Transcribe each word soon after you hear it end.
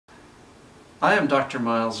I am Dr.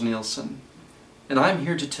 Miles Nielsen, and I'm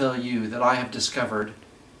here to tell you that I have discovered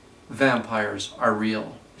vampires are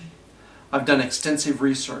real. I've done extensive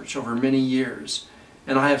research over many years,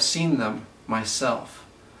 and I have seen them myself.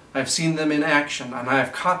 I have seen them in action, and I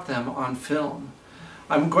have caught them on film.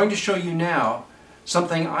 I'm going to show you now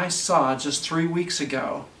something I saw just 3 weeks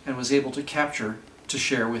ago and was able to capture to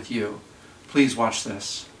share with you. Please watch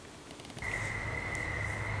this.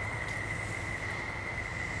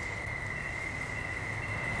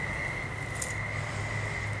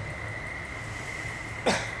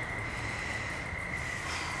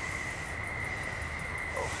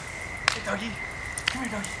 Hey, doggy. Come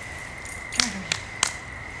here, doggy. Come here, doggy.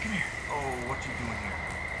 Come here. Oh, what you doing here?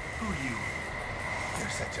 Who are you?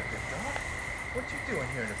 You're such a good dog. What you doing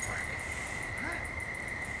here in the park? Huh?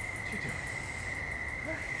 What you doing?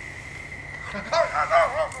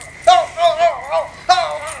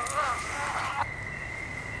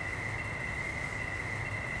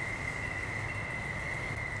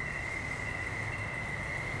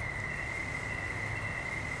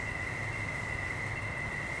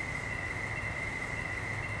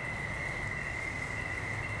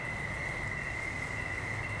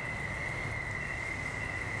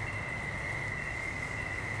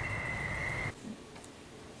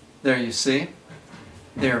 There you see,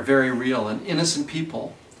 they are very real, and innocent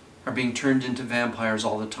people are being turned into vampires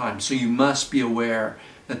all the time. So you must be aware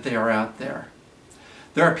that they are out there.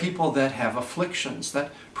 There are people that have afflictions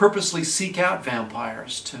that purposely seek out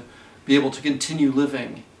vampires to be able to continue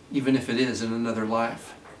living, even if it is in another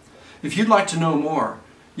life. If you'd like to know more,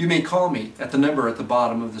 you may call me at the number at the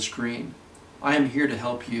bottom of the screen. I am here to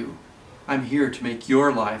help you. I'm here to make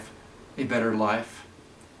your life a better life.